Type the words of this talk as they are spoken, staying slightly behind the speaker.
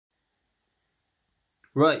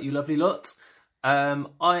Right, you lovely lot. I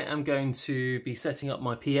am going to be setting up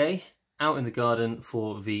my PA out in the garden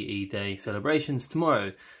for VE Day celebrations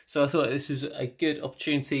tomorrow. So I thought this was a good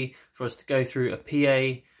opportunity for us to go through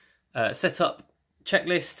a PA setup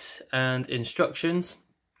checklist and instructions.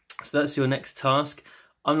 So that's your next task.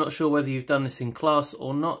 I'm not sure whether you've done this in class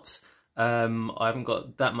or not. I haven't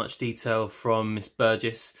got that much detail from Miss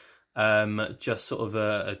Burgess, just sort of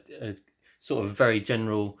a sort of very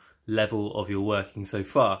general level of your working so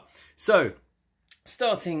far. So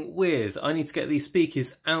starting with, I need to get these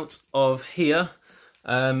speakers out of here.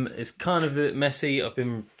 It's kind of a bit messy. I've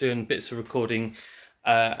been doing bits of recording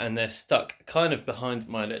and they're stuck kind of behind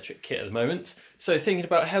my electric kit at the moment. So thinking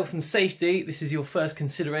about health and safety, this is your first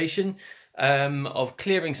consideration of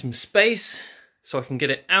clearing some space so I can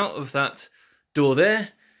get it out of that door there.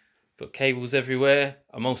 Got cables everywhere.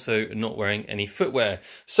 I'm also not wearing any footwear.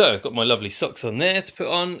 So I've got my lovely socks on there to put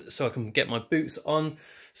on so I can get my boots on.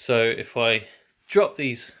 So if I drop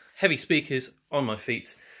these heavy speakers on my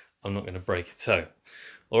feet, I'm not going to break a toe.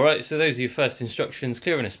 All right, so those are your first instructions: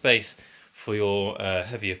 clearing a space for your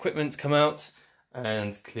heavy equipment to come out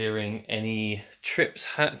and clearing any trip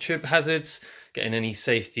hazards, getting any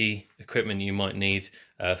safety equipment you might need,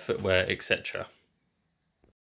 footwear, etc.